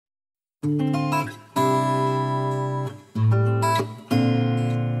Morning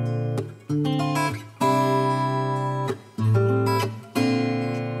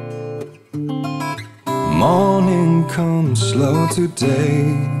comes slow today.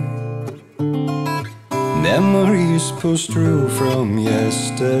 Memories push through from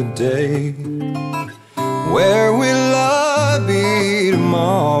yesterday. Where will I be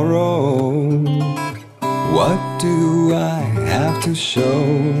tomorrow? What do I have to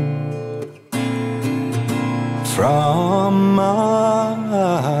show from my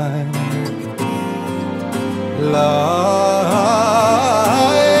life?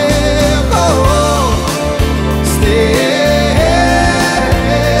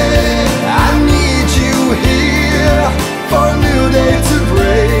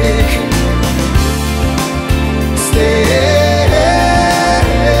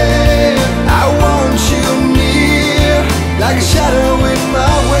 Like a shadow in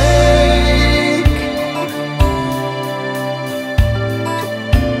my wake.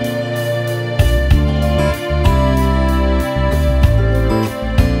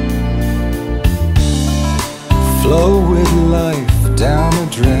 Flow with life down a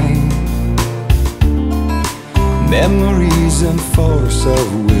drain. Memories and force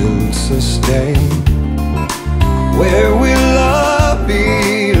of will sustain. Where will I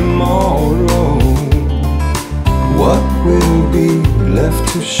be tomorrow? What will be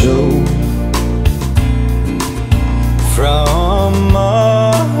left to show from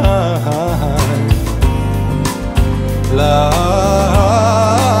my life?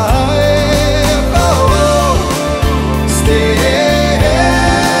 Oh, stay.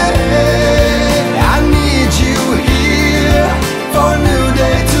 I need you here for a new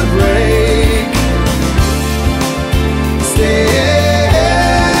day to break. Stay.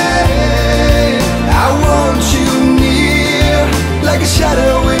 Like a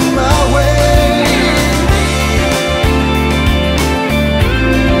shadow in my way.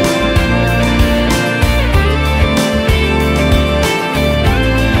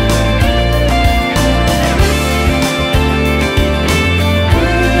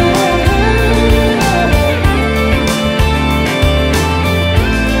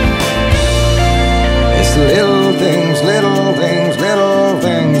 It's little things, little things, little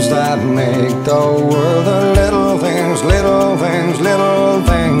things that make the world. The little things, little things, little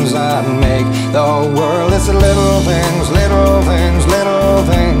things that make the world. It's the little things, little things, little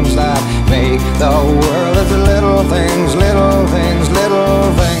things that make the world. It's the little things, little things,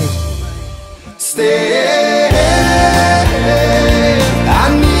 little things. Stay.